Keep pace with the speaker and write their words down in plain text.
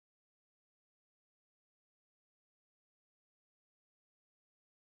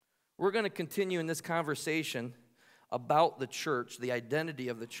We're going to continue in this conversation about the church, the identity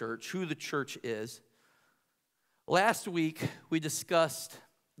of the church, who the church is. Last week, we discussed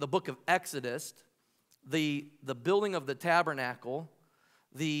the book of Exodus, the building of the tabernacle,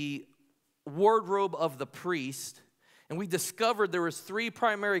 the wardrobe of the priest, and we discovered there was 3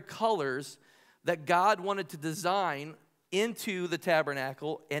 primary colors that God wanted to design into the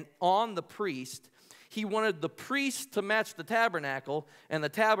tabernacle and on the priest. He wanted the priest to match the tabernacle and the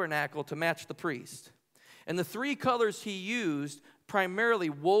tabernacle to match the priest. And the 3 colors he used primarily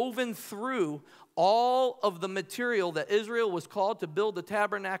woven through all of the material that Israel was called to build the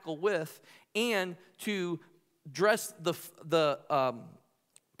tabernacle with and to dress the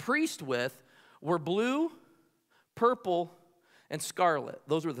priest with were blue, purple, and scarlet.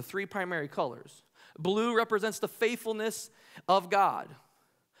 Those were the 3 primary colors. Blue represents the faithfulness of God.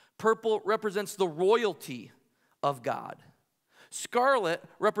 Purple represents the royalty of God. Scarlet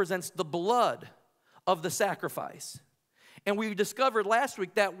represents the blood of the sacrifice. And we discovered last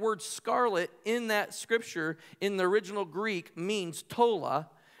week that word scarlet in that scripture in the original Greek means tola,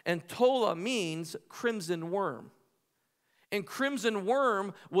 and tola means crimson worm. And crimson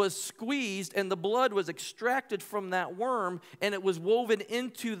worm was squeezed and the blood was extracted from that worm, and it was woven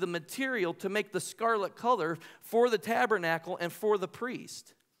into the material to make the scarlet color for the tabernacle and for the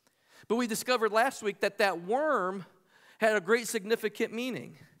priest. But we discovered last week that that worm had a great significant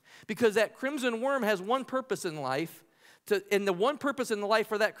meaning, because that crimson worm has one purpose in life, and the one purpose in the life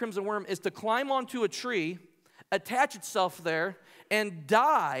for that crimson worm is to climb onto a tree, attach itself there, and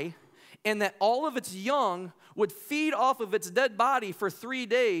die, and that all of its young would feed off of its dead body for 3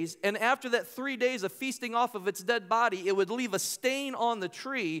 days, and after that 3 days of feasting off of its dead body, it would leave a stain on the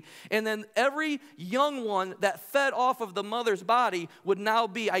tree, and then every young one that fed off of the mother's body would now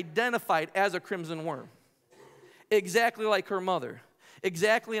be identified as a crimson worm. Exactly like her mother.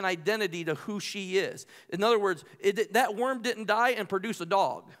 Exactly an identity to who she is. In other words, that worm didn't die and produce a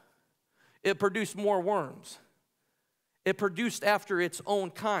dog. It produced more worms. It produced after its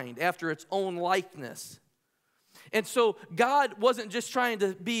own kind, after its own likeness. And so God wasn't just trying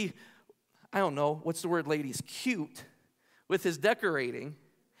to be, I don't know, what's the word, ladies, cute with his decorating.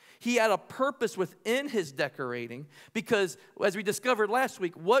 He had a purpose within his decorating, because as we discovered last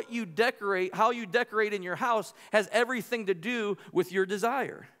week, what you decorate, how you decorate in your house has everything to do with your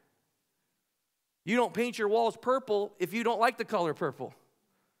desire. You don't paint your walls purple if you don't like the color purple,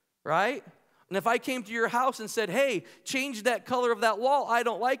 right? And if I came to your house and said, hey, change that color of that wall, I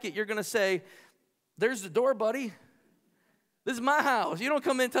don't like it, you're going to say, there's the door, buddy. This is my house. You don't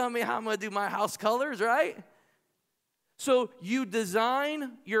come in telling me how I'm going to do my house colors, right? So you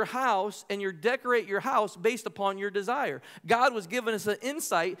design your house and you decorate your house based upon your desire. God was giving us an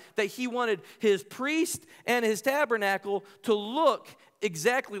insight that he wanted his priest and his tabernacle to look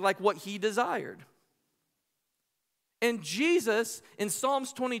exactly like what he desired. And Jesus, in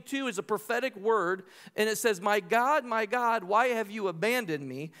Psalms 22, is a prophetic word, and it says, my God, why have you abandoned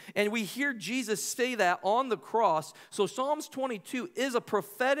me? And we hear Jesus say that on the cross. So Psalms 22 is a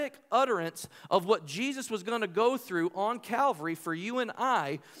prophetic utterance of what Jesus was going to go through on Calvary for you and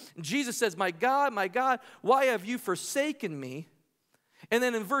I. And Jesus says, my God, why have you forsaken me? And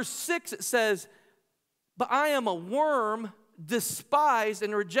then in verse 6 it says, but I am a worm despised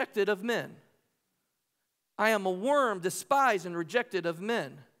and rejected of men. I am a worm despised and rejected of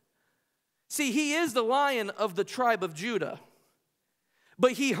men. See, he is the Lion of the tribe of Judah,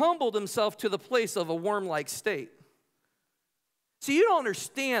 but he humbled himself to the place of a worm-like state. See, you don't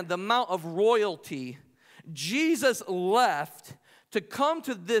understand the amount of royalty Jesus left to come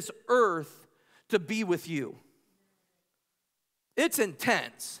to this earth to be with you. It's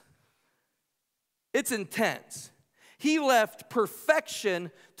intense. It's intense. He left perfection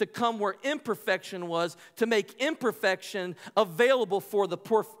to come where imperfection was, to make imperfection available for the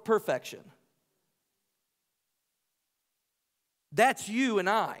perfection. That's you and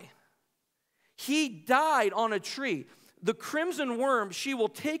I. He died on a tree. The crimson worm, she will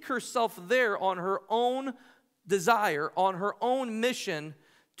take herself there on her own desire, on her own mission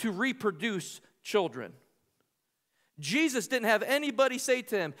to reproduce children. Jesus didn't have anybody say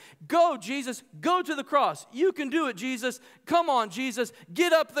to him, go, Jesus, go to the cross. You can do it, Jesus. Come on, Jesus.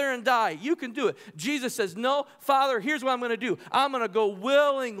 Get up there and die. You can do it. Jesus says, no, Father, here's what I'm going to do. I'm going to go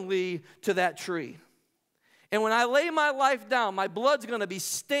willingly to that tree. And when I lay my life down, my blood's going to be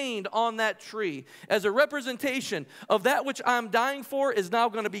stained on that tree as a representation of that which I'm dying for is now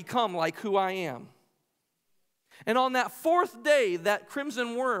going to become like who I am. And on that 4th day, that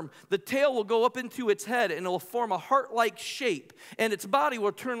crimson worm, the tail will go up into its head and it will form a heart-like shape. And its body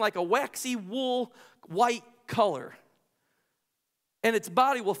will turn like a waxy wool white color. and its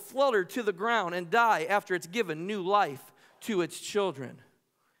body will flutter to the ground and die after it's given new life to its children.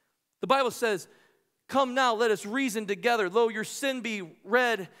 The Bible says, come now, let us reason together. Though your sin be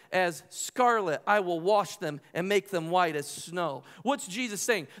red as scarlet, I will wash them and make them white as snow. What's Jesus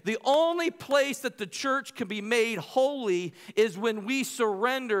saying? The only place that the church can be made holy is when we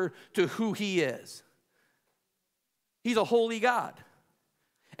surrender to who he is. He's a holy God.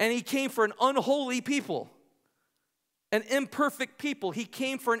 And he came for an unholy people. An imperfect people. He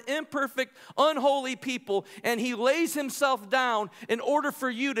came for an imperfect, unholy people, and he lays himself down in order for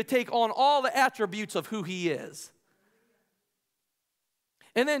you to take on all the attributes of who he is.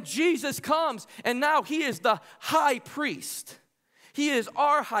 And then Jesus comes, and now he is the high priest. He is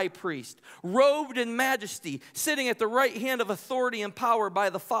our high priest, robed in majesty, sitting at the right hand of authority and power by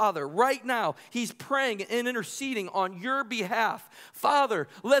the Father. Right now, he's praying and interceding on your behalf. Father,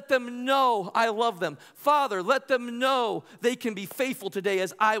 let them know I love them. Father, let them know they can be faithful today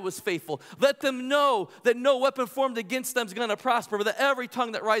as I was faithful. Let them know that no weapon formed against them is going to prosper, but that every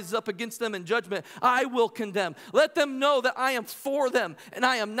tongue that rises up against them in judgment, I will condemn. Let them know that I am for them and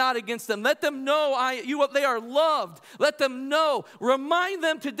I am not against them. Let them know they are loved. Let them know. Remind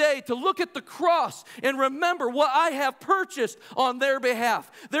them today to look at the cross and remember what I have purchased on their behalf.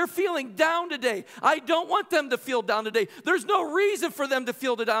 They're feeling down today. I don't want them to feel down today. There's no reason for them to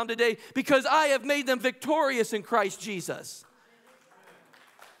feel down today because I have made them victorious in Christ Jesus.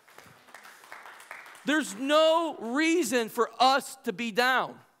 There's no reason for us to be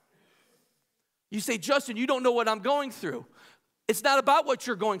down. You say, Justin, you don't know what I'm going through. It's not about what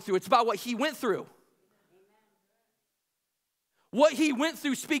you're going through. It's about what he went through. What he went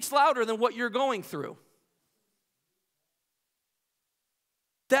through speaks louder than what you're going through.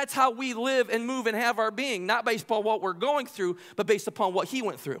 That's how we live and move and have our being, not based upon what we're going through, but based upon what he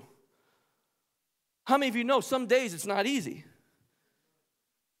went through. How many of you know some days it's not easy?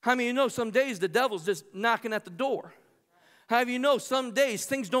 How many of you know some days the devil's just knocking at the door? How many of you know some days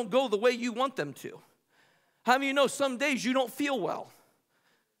things don't go the way you want them to? How many of you know some days you don't feel well?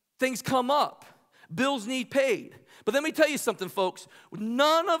 Things come up. Bills need paid. But let me tell you something, folks.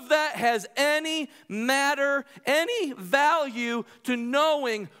 None of that has any matter, any value to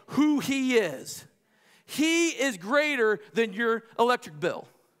knowing who he is. He is greater than your electric bill.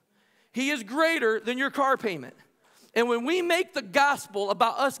 He is greater than your car payment. And when we make the gospel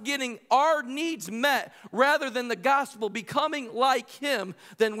about us getting our needs met rather than the gospel becoming like him,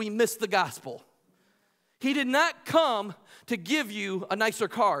 then we miss the gospel. He did not come to give you a nicer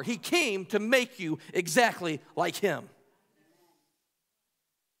car. He came to make you exactly like him.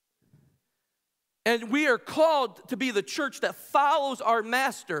 And we are called to be the church that follows our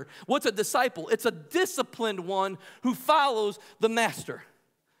master. What's a disciple? It's a disciplined one who follows the master.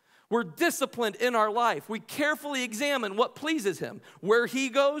 We're disciplined in our life. We carefully examine what pleases him. Where he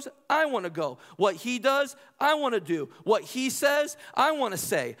goes, I want to go. What he does, I want to do. What he says, I want to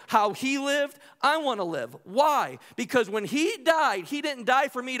say. How he lived, I want to live. Why? Because when he died, he didn't die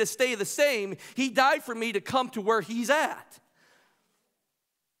for me to stay the same. He died for me to come to where he's at.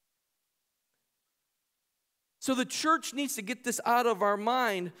 So the church needs to get this out of our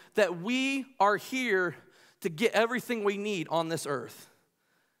mind that we are here to get everything we need on this earth.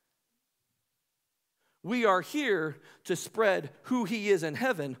 We are here to spread who he is in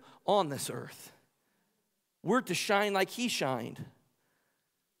heaven on this earth. We're to shine like he shined.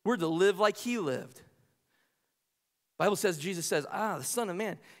 We're to live like he lived. The Bible says, Jesus says, the Son of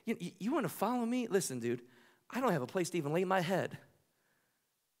Man, you want to follow me? Listen, dude, I don't have a place to even lay my head.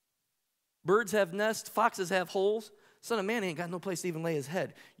 Birds have nests, foxes have holes. Son of Man ain't got no place to even lay his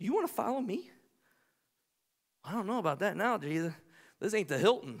head. You want to follow me? I don't know about that now, Jesus. This ain't the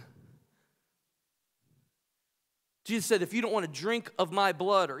Hilton. Jesus said, if you don't want to drink of my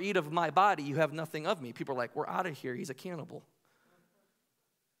blood or eat of my body, you have nothing of me. People are like, we're out of here. He's a cannibal.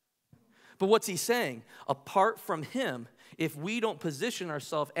 But what's he saying? Apart from him, if we don't position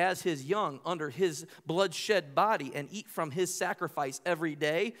ourselves as his young under his bloodshed body and eat from his sacrifice every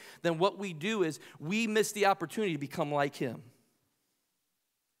day, then what we do is we miss the opportunity to become like him.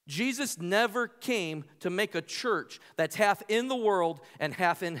 Jesus never came to make a church that's half in the world and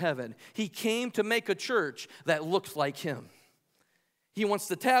half in heaven. He came to make a church that looks like him. He wants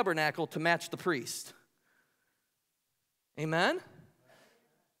the tabernacle to match the priest. Amen?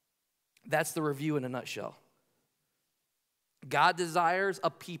 That's the review in a nutshell. God desires a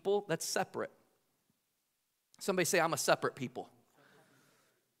people that's separate. Somebody say, I'm a separate people.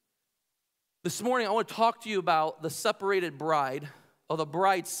 This morning, I want to talk to you about the separated bride, or the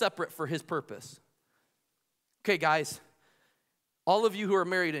bride separate for his purpose. Okay, guys, all of you who are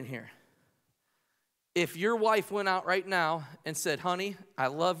married in here, If your wife went out right now and said, honey, I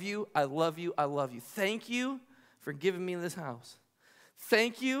love you, I love you, I love you. Thank you for giving me this house.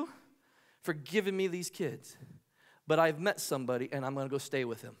 Thank you for giving me these kids. But I've met somebody and I'm going to go stay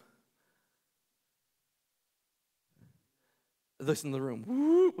with him. Listen in the room.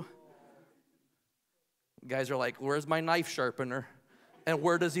 Woo. Guys are like, where's my knife sharpener? And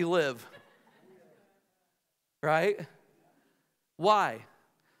where does he live? Right? Why?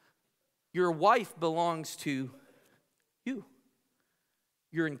 Your wife belongs to you.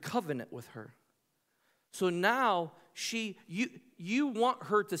 You're in covenant with her. So now you want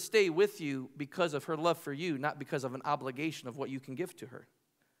her to stay with you because of her love for you, not because of an obligation of what you can give to her.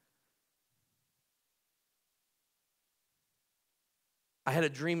 I had a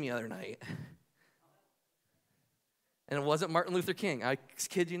dream the other night. And it wasn't Martin Luther King. I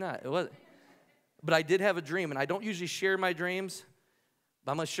kid you not. It wasn't. But I did have a dream, and I don't usually share my dreams,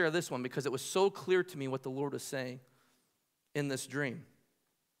 but I'm going to share this one because it was so clear to me what the Lord was saying in this dream.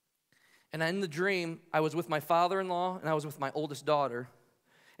 And in the dream, I was with my father-in-law, and I was with my oldest daughter,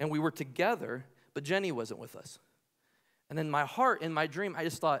 and we were together, but Jenny wasn't with us. And in my heart, in my dream, I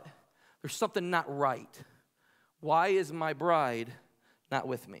just thought, there's something not right. Why is my bride not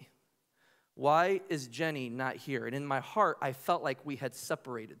with me? Why is Jenny not here? And in my heart, I felt like we had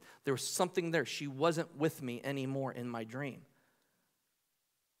separated. There was something there. She wasn't with me anymore in my dream.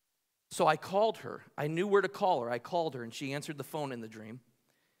 So I called her. I knew where to call her. I called her, and she answered the phone in the dream.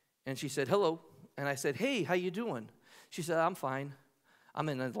 And she said, hello. And I said, hey, how you doing? She said, I'm fine. I'm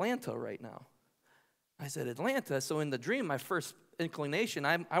in Atlanta right now. I said, Atlanta? So in the dream, my first inclination,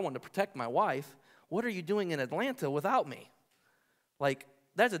 I wanted to protect my wife. What are you doing in Atlanta without me? Like,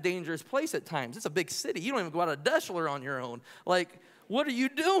 that's a dangerous place at times. It's a big city. You don't even go out of Deuel on your own. Like, what are you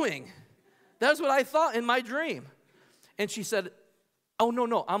doing? That's what I thought in my dream. And she said, oh,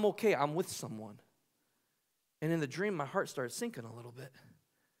 no, I'm okay. I'm with someone. And in the dream, my heart started sinking a little bit.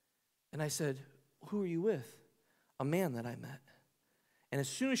 And I said, who are you with? A man that I met. And as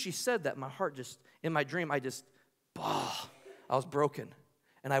soon as she said that, my heart just, in my dream, I was broken.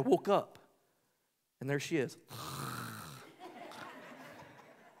 And I woke up. And there she is.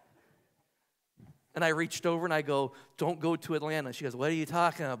 And I reached over and I go, don't go to Atlanta. She goes, what are you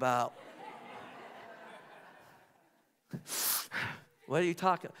talking about? What are you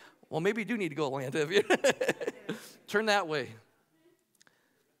talking about? Well, maybe you do need to go to Atlanta. If you turn that way.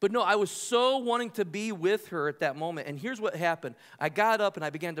 But no, I was so wanting to be with her at that moment. And here's what happened. I got up and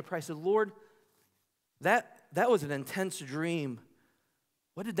I began to pray. I said, Lord, that was an intense dream.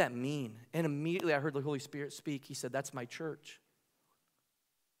 What did that mean? And immediately I heard the Holy Spirit speak. He said, that's my church.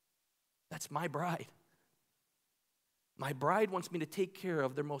 That's my bride. My bride wants me to take care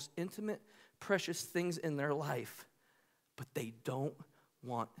of their most intimate, precious things in their life, but they don't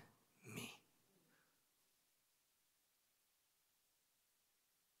want me.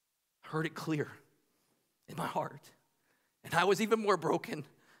 I heard it clear in my heart. And I was even more broken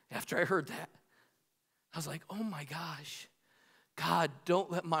after I heard that. I was like, oh my gosh. God,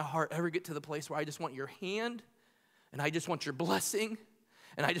 don't let my heart ever get to the place where I just want your hand, and I just want your blessing,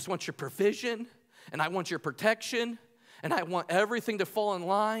 and I just want your provision, and I want your protection, and I want everything to fall in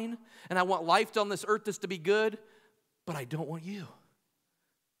line, and I want life on this earth just to be good, but I don't want you.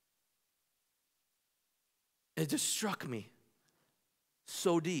 It just struck me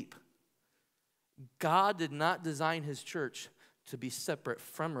so deep. God did not design his church to be separate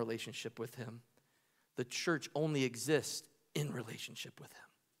from relationship with him. The church only exists in relationship with him.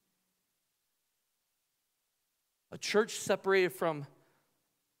 A church separated from,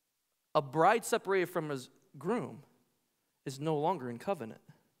 a bride separated from his groom is no longer in covenant.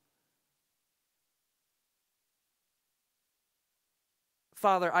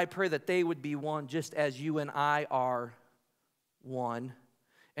 Father, I pray that they would be one just as you and I are one.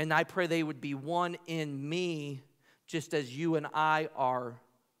 And I pray they would be one in me just as you and I are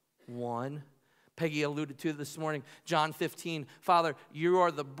one. Peggy alluded to this morning, John 15. Father, you are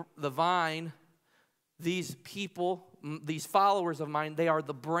the vine. These people, these followers of mine, they are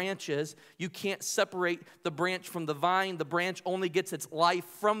the branches. You can't separate the branch from the vine. The branch only gets its life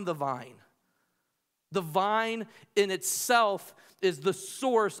from the vine. The vine in itself is the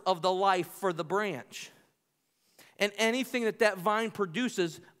source of the life for the branch. And anything that vine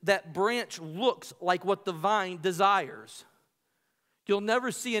produces, that branch looks like what the vine desires. You'll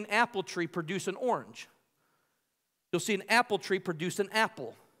never see an apple tree produce an orange. You'll see an apple tree produce an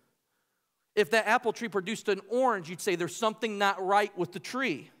apple. If that apple tree produced an orange, you'd say there's something not right with the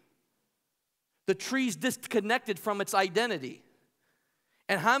tree. The tree's disconnected from its identity.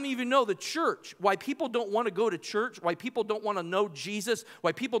 And how many of you know the church, why people don't want to go to church, why people don't want to know Jesus,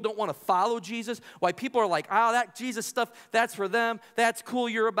 why people don't want to follow Jesus, why people are like, oh, that Jesus stuff, that's for them, that's cool,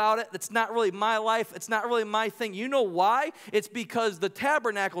 you're about it, that's not really my life, it's not really my thing. You know why? It's because the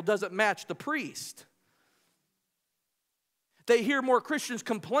tabernacle doesn't match the priest. They hear more Christians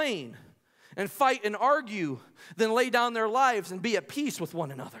complain and fight and argue than lay down their lives and be at peace with one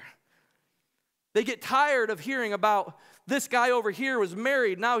another. They get tired of hearing about this guy over here was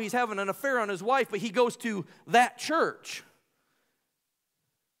married, now he's having an affair on his wife, but he goes to that church.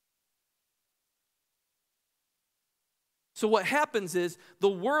 So what happens is the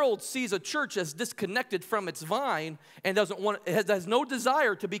world sees a church as disconnected from its vine and has no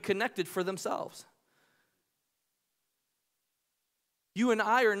desire to be connected for themselves. You and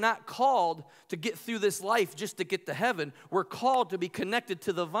I are not called to get through this life just to get to heaven. We're called to be connected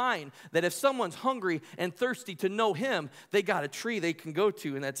to the vine, that if someone's hungry and thirsty to know him, they got a tree they can go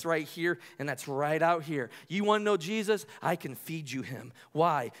to, and that's right here, and that's right out here. You want to know Jesus? I can feed you him.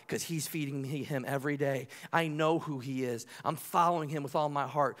 Why? Because he's feeding me him every day. I know who he is. I'm following him with all my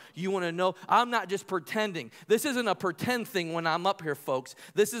heart. You want to know? I'm not just pretending. This isn't a pretend thing when I'm up here, folks.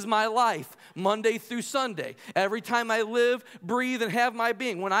 This is my life, Monday through Sunday. Every time I live, breathe, and have my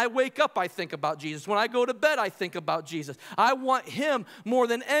being. When I wake up, I think about Jesus. When I go to bed, I think about Jesus. I want him more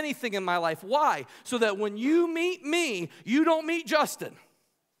than anything in my life. Why? So that when you meet me, you don't meet Justin.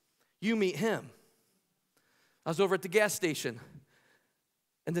 You meet him. I was over at the gas station,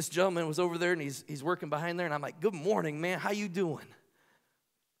 and this gentleman was over there, and he's working behind there, and I'm like, good morning, man. How you doing?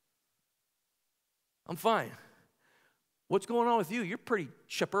 I'm fine. What's going on with you? You're pretty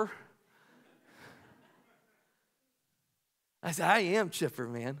chipper. I said, I am chipper,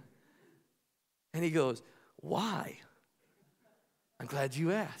 man. And he goes, why? I'm glad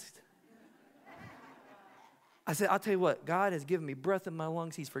you asked. I said, I'll tell you what, God has given me breath in my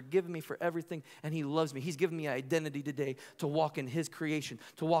lungs. He's forgiven me for everything, and he loves me. He's given me an identity today to walk in his creation,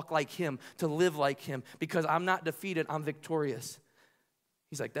 to walk like him, to live like him, because I'm not defeated, I'm victorious.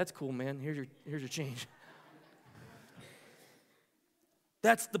 He's like, that's cool, man. Here's your change.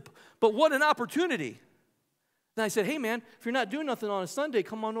 But what an opportunity. Then I said, hey, man, if you're not doing nothing on a Sunday,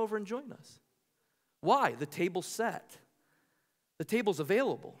 come on over and join us. Why? The table's set. The table's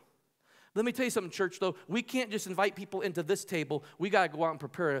available. Let me tell you something, church, though. We can't just invite people into this table. We got to go out and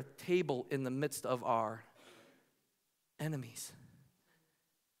prepare a table in the midst of our enemies.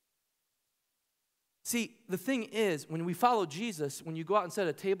 See, the thing is, when we follow Jesus, when you go out and set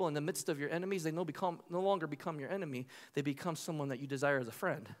a table in the midst of your enemies, they no longer become your enemy. They become someone that you desire as a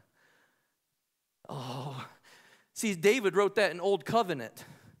friend. Oh, see, David wrote that in Old Covenant.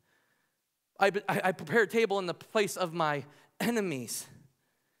 I prepare a table in the place of my enemies.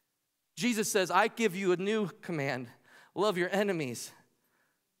 Jesus says, I give you a new command. Love your enemies.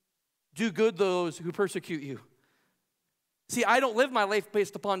 Do good those who persecute you. See, I don't live my life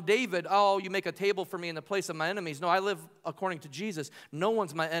based upon David. Oh, you make a table for me in the place of my enemies. No, I live according to Jesus. No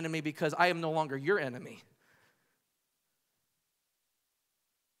one's my enemy because I am no longer your enemy.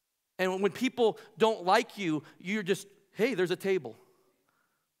 And when people don't like you, you're just, hey, there's a table.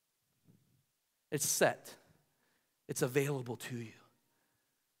 It's set. It's available to you.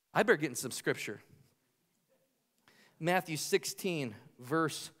 I better get in some scripture. Matthew 16,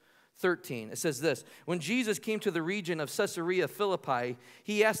 verse 13. It says this, when Jesus came to the region of Caesarea Philippi,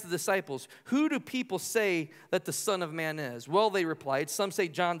 he asked the disciples, who do people say that the Son of Man is? Well, they replied, some say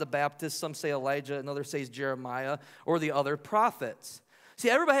John the Baptist, some say Elijah, another says Jeremiah, or the other prophets. See,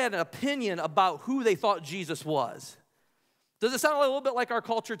 everybody had an opinion about who they thought Jesus was. Does it sound a little bit like our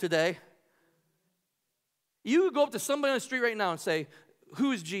culture today? You would go up to somebody on the street right now and say,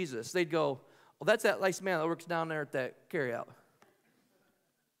 who is Jesus? They'd go, well, that's that nice man that works down there at that carryout.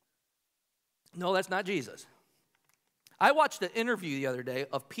 No, that's not Jesus. I watched an interview the other day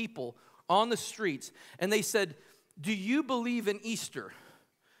of people on the streets, and they said, do you believe in Easter?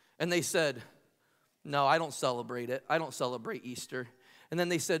 And they said, no, I don't celebrate it. I don't celebrate Easter. And then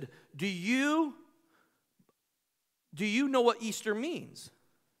they said, do you know what Easter means?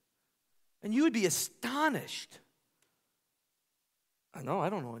 And you would be astonished. I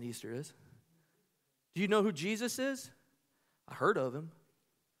don't know what Easter is. Do you know who Jesus is? I heard of him.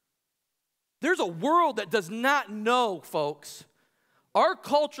 There's a world that does not know, folks. Our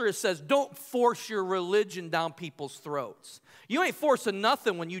culture says don't force your religion down people's throats. You ain't forcing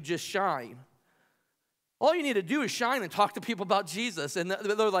nothing when you just shine. All you need to do is shine and talk to people about Jesus. And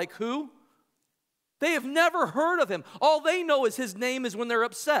they're like, who? They have never heard of him. All they know is his name is when they're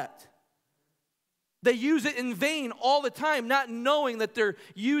upset. They use it in vain all the time, not knowing that they're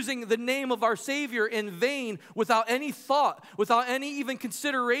using the name of our Savior in vain without any thought, without any even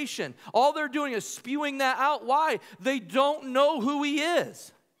consideration. All they're doing is spewing that out. Why? They don't know who He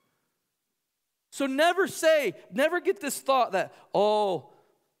is. So never get this thought that, oh,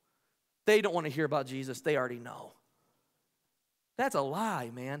 they don't want to hear about Jesus. They already know. That's a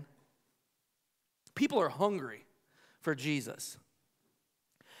lie, man. People are hungry for Jesus.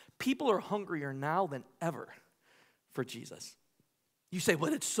 People are hungrier now than ever for Jesus. You say,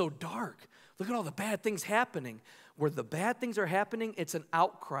 well, it's so dark. Look at all the bad things happening. Where the bad things are happening, it's an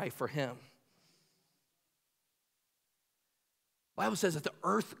outcry for Him. The Bible says that the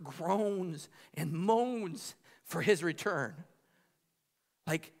earth groans and moans for His return.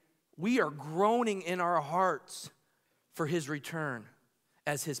 Like, we are groaning in our hearts for His return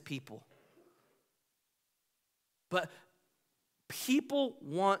as His people. But people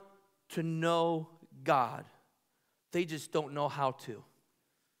want to know God. They just don't know how to.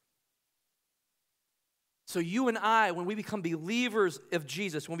 So you and I, when we become believers of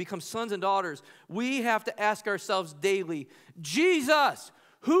Jesus, when we become sons and daughters, we have to ask ourselves daily, Jesus,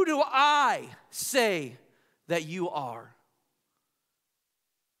 who do I say that you are?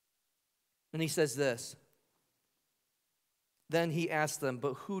 And He says this. Then He asked them,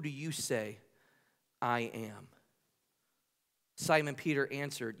 but who do you say I am? Simon Peter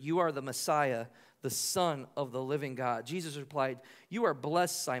answered, you are the Messiah, the Son of the living God. Jesus replied, you are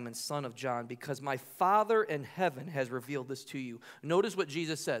blessed, Simon, son of John, because my Father in heaven has revealed this to you. Notice what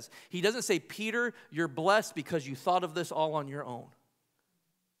Jesus says. He doesn't say, Peter, you're blessed because you thought of this all on your own.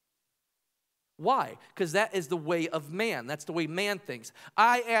 Why? Because that is the way of man. That's the way man thinks.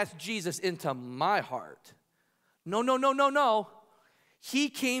 I asked Jesus into my heart. No. He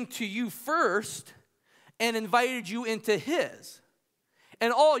came to you first and invited you into His.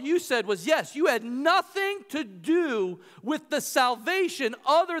 And all you said was yes. You had nothing to do with the salvation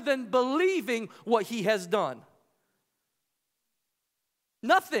other than believing what He has done.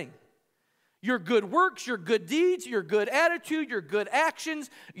 Nothing. Your good works, your good deeds, your good attitude, your good actions,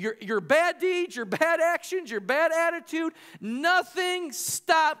 your bad deeds, your bad actions, your bad attitude, nothing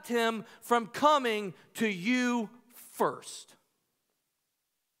stopped Him from coming to you first.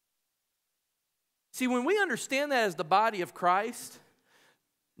 See, when we understand that as the body of Christ,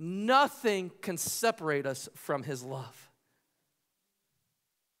 nothing can separate us from His love.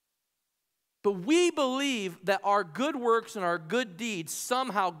 But we believe that our good works and our good deeds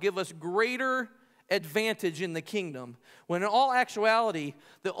somehow give us greater advantage in the kingdom, when in all actuality,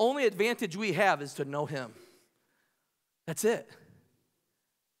 the only advantage we have is to know Him. That's it.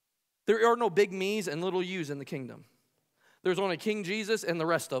 There are no big me's and little you's in the kingdom. There's only King Jesus and the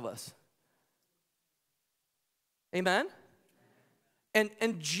rest of us. Amen?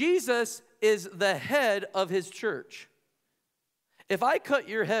 And Jesus is the head of His church. If I cut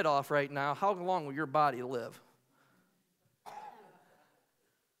your head off right now, how long will your body live?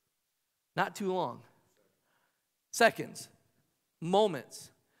 Not too long. Seconds. Moments.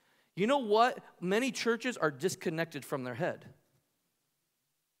 You know what? Many churches are disconnected from their head.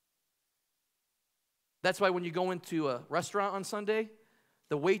 That's why when you go into a restaurant on Sunday,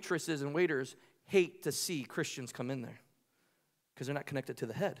 the waitresses and waiters hate to see Christians come in there because they're not connected to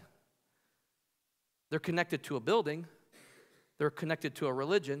the head. They're connected to a building. They're connected to a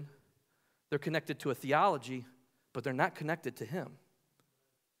religion. They're connected to a theology, but they're not connected to Him.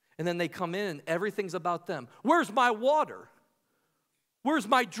 And then they come in and everything's about them. Where's my water? Where's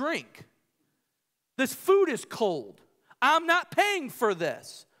my drink? This food is cold. I'm not paying for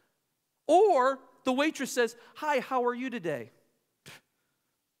this. Or the waitress says, hi, how are you today?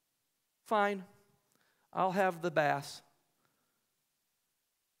 Fine. I'll have the bass.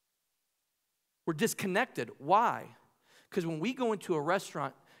 We're disconnected. Why? Because when we go into a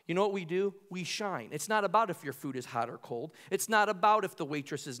restaurant, you know what we do? We shine. It's not about if your food is hot or cold. It's not about if the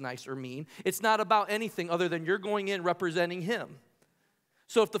waitress is nice or mean. It's not about anything other than you're going in representing Him.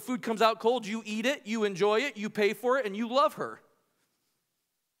 So if the food comes out cold, you eat it, you enjoy it, you pay for it, and you love her.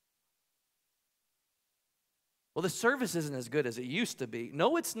 Well, the service isn't as good as it used to be.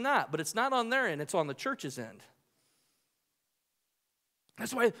 No, it's not, but it's not on their end. It's on the church's end.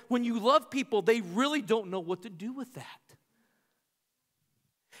 That's why when you love people, they really don't know what to do with that.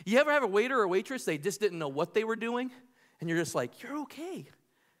 You ever have a waiter or waitress, they just didn't know what they were doing, and you're just like, you're okay.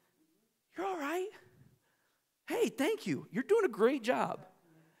 You're all right. Hey, thank you. You're doing a great job.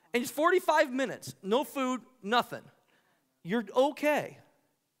 And it's 45 minutes, no food, nothing. You're okay.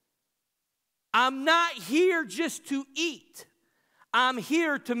 I'm not here just to eat. I'm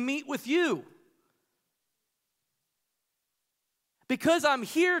here to meet with you. Because I'm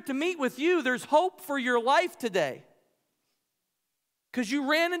here to meet with you, there's hope for your life today. Because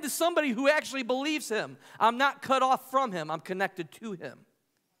you ran into somebody who actually believes him. I'm not cut off from him. I'm connected to him.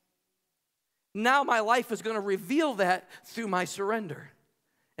 Now my life is going to reveal that through my surrender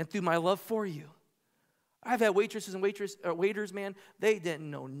and through my love for you. I've had waitresses and waiters, man, they didn't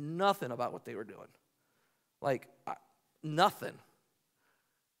know nothing about what they were doing. Like, nothing.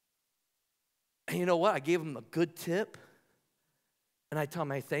 And you know what? I gave them a good tip. And I tell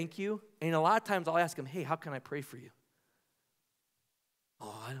them, hey, thank you. And a lot of times I'll ask them, hey, how can I pray for you?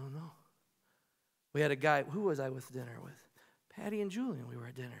 Oh, I don't know. We had a guy, who was I with dinner with? Patty and Julian, we were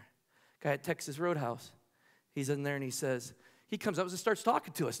at dinner. Guy at Texas Roadhouse. He's in there and he comes up and starts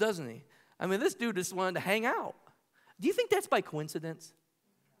talking to us, doesn't he? I mean, this dude just wanted to hang out. Do you think that's by coincidence?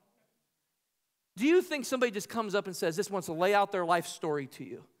 Do you think somebody just comes up and says, this wants to lay out their life story to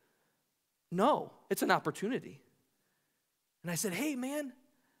you? No, it's an opportunity. And I said, hey, man,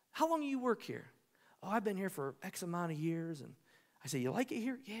 how long do you work here? Oh, I've been here for X amount of years. And I said, you like it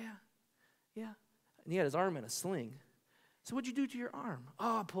here? Yeah. And he had his arm in a sling. So what'd you do to your arm?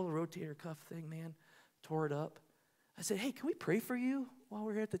 Oh, I pulled a rotator cuff thing, man. Tore it up. I said, hey, can we pray for you while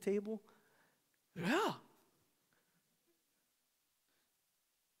we're here at the table? Yeah.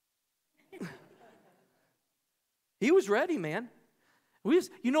 He was ready, man.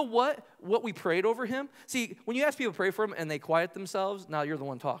 You know what? What we prayed over him? See, when you ask people to pray for him and they quiet themselves, now you're the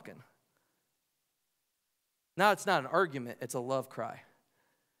one talking. Now it's not an argument, it's a love cry.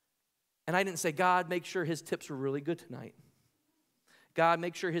 And I didn't say, God, make sure his tips were really good tonight. God,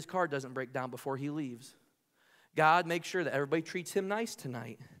 make sure his car doesn't break down before he leaves. God, make sure that everybody treats him nice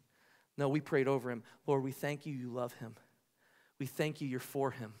tonight. No, we prayed over him. Lord, we thank you love him. We thank you you're for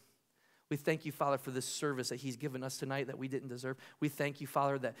him. We thank you, Father, for this service that he's given us tonight that we didn't deserve. We thank you,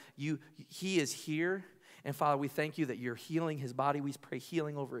 Father, that he is here. And, Father, we thank you that you're healing his body. We pray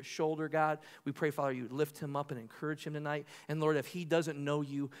healing over his shoulder, God. We pray, Father, you would lift him up and encourage him tonight. And, Lord, if he doesn't know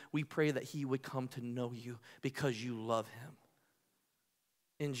you, we pray that he would come to know you because you love him.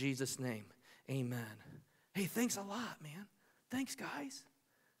 In Jesus' name, amen. Hey, thanks a lot, man. Thanks, guys.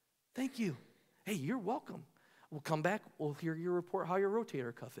 Thank you. Hey, you're welcome. We'll come back. We'll hear your report how your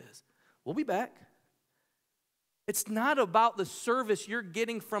rotator cuff is. We'll be back. It's not about the service you're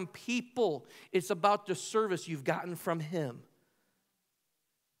getting from people. It's about the service you've gotten from him.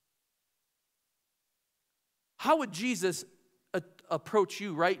 How would Jesus approach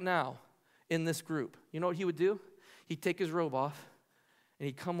you right now in this group? You know what he would do? He'd take his robe off, and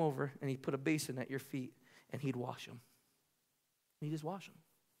he'd come over, and he'd put a basin at your feet, and he'd wash them. He'd just wash them.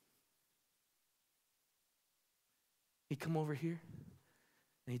 He'd come over here,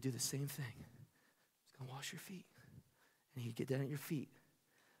 and he'd do the same thing. He's going to wash your feet. And he'd get down at your feet.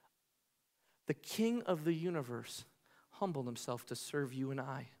 The King of the universe humbled himself to serve you and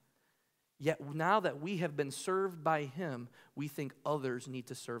I. Yet now that we have been served by him, we think others need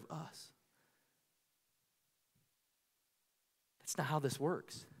to serve us. That's not how this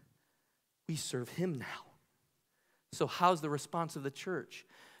works. We serve him now. So how's the response of the church?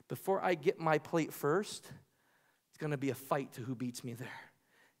 Before I get my plate first, it's going to be a fight to who beats me there.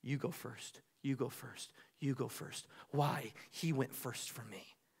 You go first. You go first. You go first. Why? He went first for me.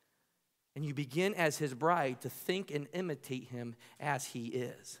 And you begin as his bride to think and imitate him as he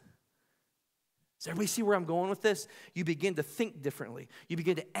is. Does everybody see where I'm going with this? You begin to think differently. You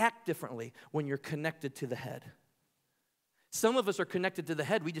begin to act differently when you're connected to the head. Some of us are connected to the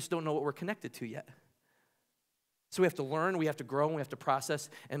head. We just don't know what we're connected to yet. So we have to learn, we have to grow, and we have to process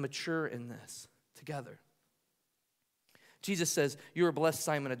and mature in this together. Jesus says, you are blessed,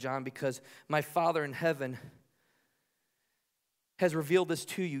 Simon of John, because my Father in heaven has revealed this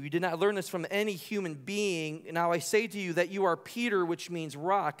to you. You did not learn this from any human being. Now I say to you that you are Peter, which means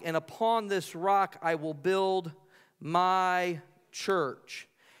rock, and upon this rock I will build my church.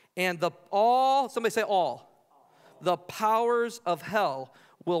 And somebody say all. The powers of hell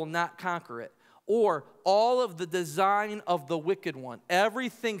will not conquer it. Or all of the design of the wicked one.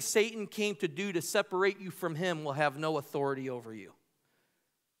 Everything Satan came to do to separate you from him will have no authority over you.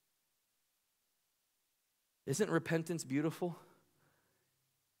 Isn't repentance beautiful?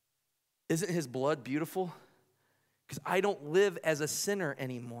 Isn't his blood beautiful? Because I don't live as a sinner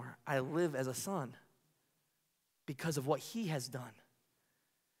anymore. I live as a son because of what he has done.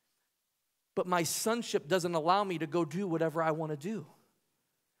 But my sonship doesn't allow me to go do whatever I want to do.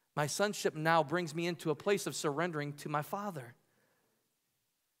 My sonship now brings me into a place of surrendering to my Father.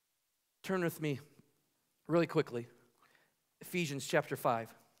 Turn with me really quickly. Ephesians chapter 5.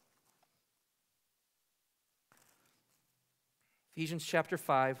 Ephesians chapter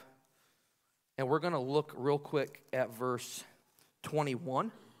 5. And we're going to look real quick at verse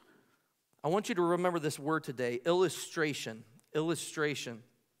 21. I want you to remember this word today, illustration. Illustration.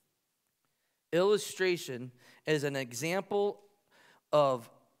 Illustration is an example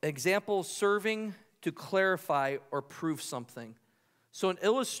serving to clarify or prove something. So an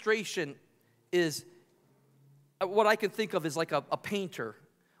illustration is what I can think of as like a painter.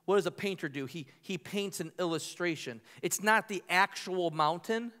 What does a painter do? He paints an illustration. It's not the actual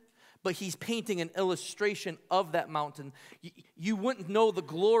mountain, but he's painting an illustration of that mountain. You wouldn't know the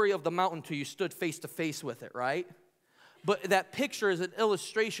glory of the mountain until you stood face to face with it, right? But that picture is an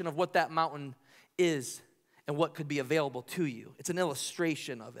illustration of what that mountain is and what could be available to you. It's an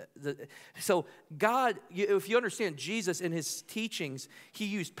illustration of it. So God, if you understand Jesus in his teachings, he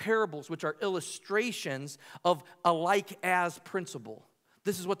used parables, which are illustrations of a like-as principle.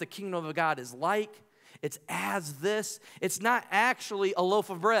 This is what the kingdom of God is like. It's as this. It's not actually a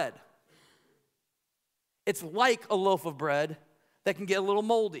loaf of bread. It's like a loaf of bread that can get a little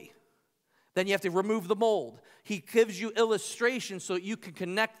moldy. Then you have to remove the mold. He gives you illustrations so you can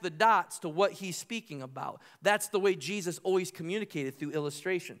connect the dots to what he's speaking about. That's the way Jesus always communicated, through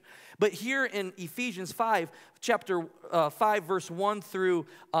illustration. But here in Ephesians 5, chapter 5, verse 1 through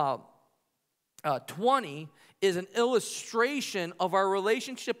 20, is an illustration of our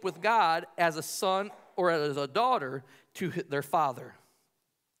relationship with God as a son or as a daughter to their father.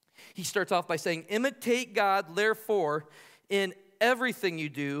 He starts off by saying, imitate God, therefore, in everything you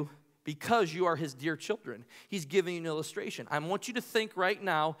do, because you are his dear children. He's giving you an illustration. I want you to think right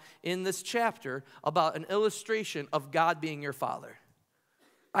now in this chapter about an illustration of God being your father.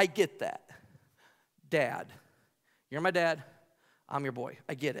 I get that. Dad. You're my dad. I'm your boy.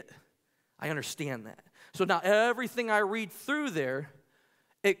 I get it. I understand that. So now everything I read through there,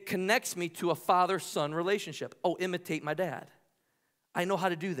 it connects me to a father-son relationship. Oh, imitate my dad. I know how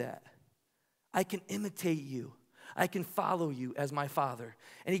to do that. I can imitate you. I can follow you as my father.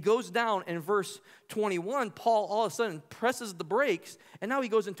 And he goes down in verse 21, Paul all of a sudden presses the brakes, and now he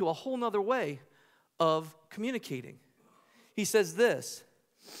goes into a whole nother way of communicating. He says this,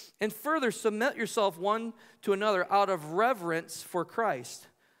 and further submit yourself one to another out of reverence for Christ.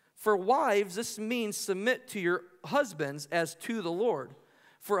 For wives, this means submit to your husbands as to the Lord.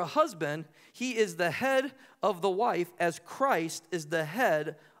 For a husband, he is the head of the wife, as Christ is the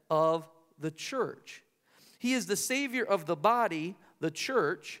head of the church. He is the Savior of the body, the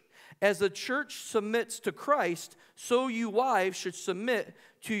church. As the church submits to Christ, so you wives should submit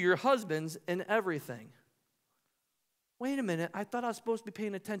to your husbands in everything. Wait a minute, I thought I was supposed to be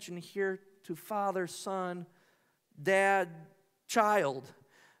paying attention here to father, son, dad, child.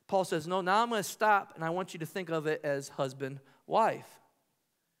 Paul says, no, now I'm going to stop, and I want you to think of it as husband, wife.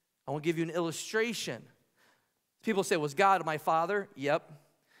 I want to give you an illustration. People say, was God my father? Yep.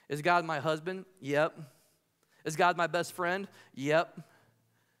 Is God my husband? Yep. Is God my best friend? Yep.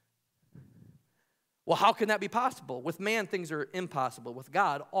 Well, how can that be possible? With man, things are impossible. With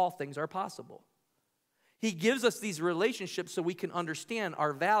God, all things are possible. He gives us these relationships so we can understand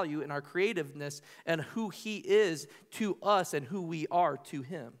our value and our creativeness and who he is to us and who we are to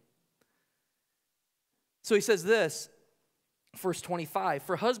him. So he says this, verse 25,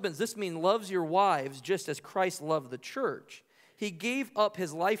 for husbands, this means loves your wives just as Christ loved the church. He gave up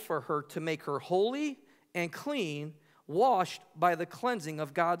his life for her to make her holy and clean, washed by the cleansing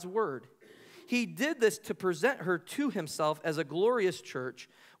of God's word. He did this to present her to himself as a glorious church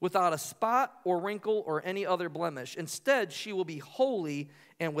without a spot or wrinkle or any other blemish. Instead, she will be holy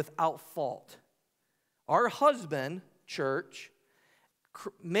and without fault. Our husband, church,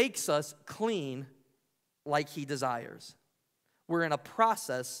 makes us clean like he desires. We're in a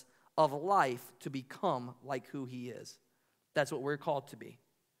process of life to become like who he is. That's what we're called to be.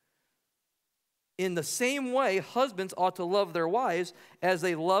 In the same way, husbands ought to love their wives as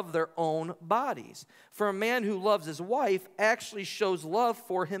they love their own bodies. For a man who loves his wife actually shows love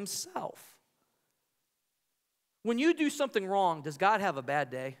for himself. When you do something wrong, does God have a bad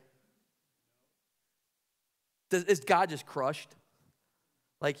day? Is God just crushed?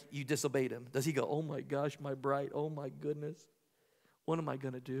 Like you disobeyed him. Does he go, oh my gosh, my bride, oh my goodness, what am I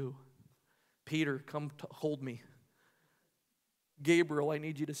going to do? Peter, come hold me. Gabriel, I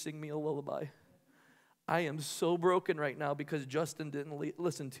need you to sing me a lullaby. I am so broken right now because Justin didn't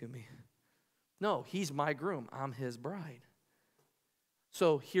listen to me. No, he's my groom. I'm his bride.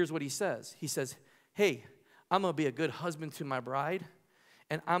 So here's what he says. He says, hey, I'm going to be a good husband to my bride,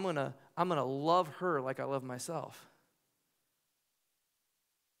 and I'm going to love her like I love myself.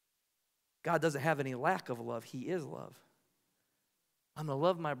 God doesn't have any lack of love. He is love. I'm going to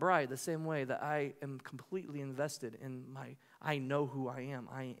love my bride the same way that I am completely invested in I know who I am.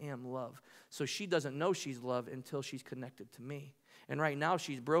 I am love. So she doesn't know she's loved until she's connected to me. And right now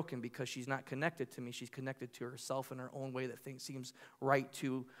she's broken because she's not connected to me. She's connected to herself in her own way that seems right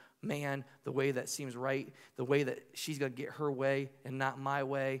to man, the way that seems right, the way that she's going to get her way and not my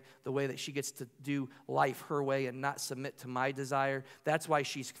way, the way that she gets to do life her way and not submit to my desire. That's why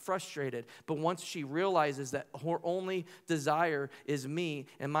she's frustrated. But once she realizes that her only desire is me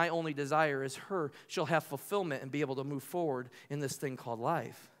and my only desire is her, she'll have fulfillment and be able to move forward in this thing called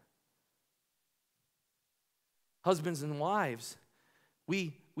life. Husbands and wives,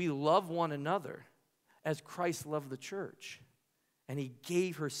 we love one another as Christ loved the church. And he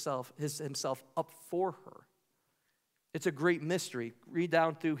gave himself up for her. It's a great mystery. Read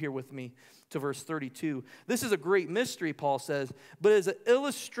down through here with me to verse 32. This is a great mystery, Paul says, but is an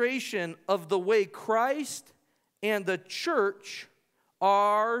illustration of the way Christ and the church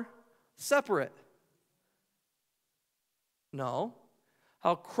are separate. No.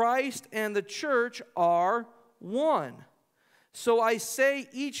 How Christ and the church are one. So I say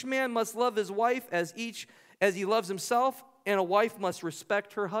each man must love his wife as he loves himself, and a wife must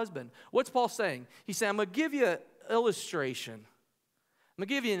respect her husband. What's Paul saying? He's saying, I'm going to give you an illustration. I'm going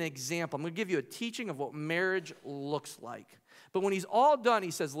to give you an example. I'm going to give you a teaching of what marriage looks like. But when he's all done, he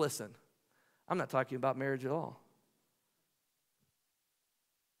says, listen, I'm not talking about marriage at all.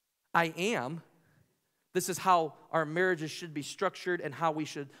 I am. This is how our marriages should be structured and how we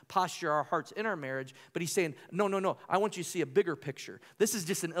should posture our hearts in our marriage. But he's saying, no, I want you to see a bigger picture. This is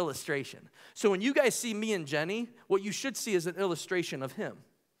just an illustration. So when you guys see me and Jenny, what you should see is an illustration of him.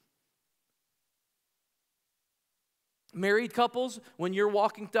 Married couples, when you're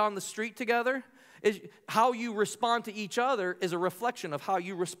walking down the street together, how you respond to each other is a reflection of how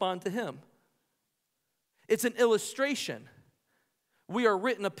you respond to him. It's an illustration. We are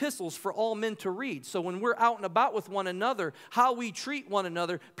written epistles for all men to read. So when we're out and about with one another, how we treat one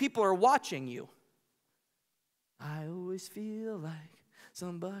another, people are watching you. I always feel like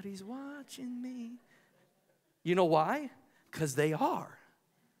somebody's watching me. You know why? Because they are.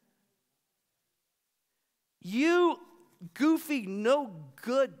 You goofy, no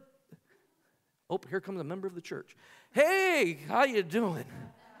good. Oh, here comes a member of the church. Hey, how you doing?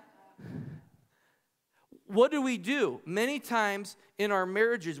 What do? Many times in our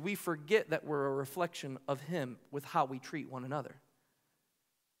marriages, we forget that we're a reflection of him with how we treat one another.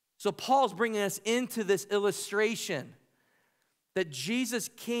 So Paul's bringing us into this illustration that Jesus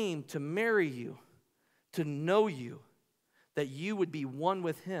came to marry you, to know you, that you would be one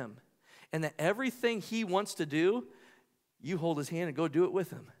with him, and that everything he wants to do, you hold his hand and go do it with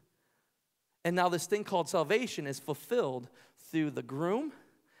him. And now this thing called salvation is fulfilled through the groom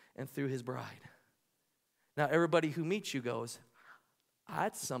and through his bride. Now, everybody who meets you goes,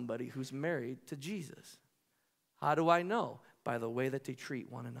 that's somebody who's married to Jesus. How do I know? By the way that they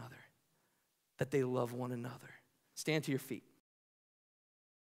treat one another, that they love one another. Stand to your feet.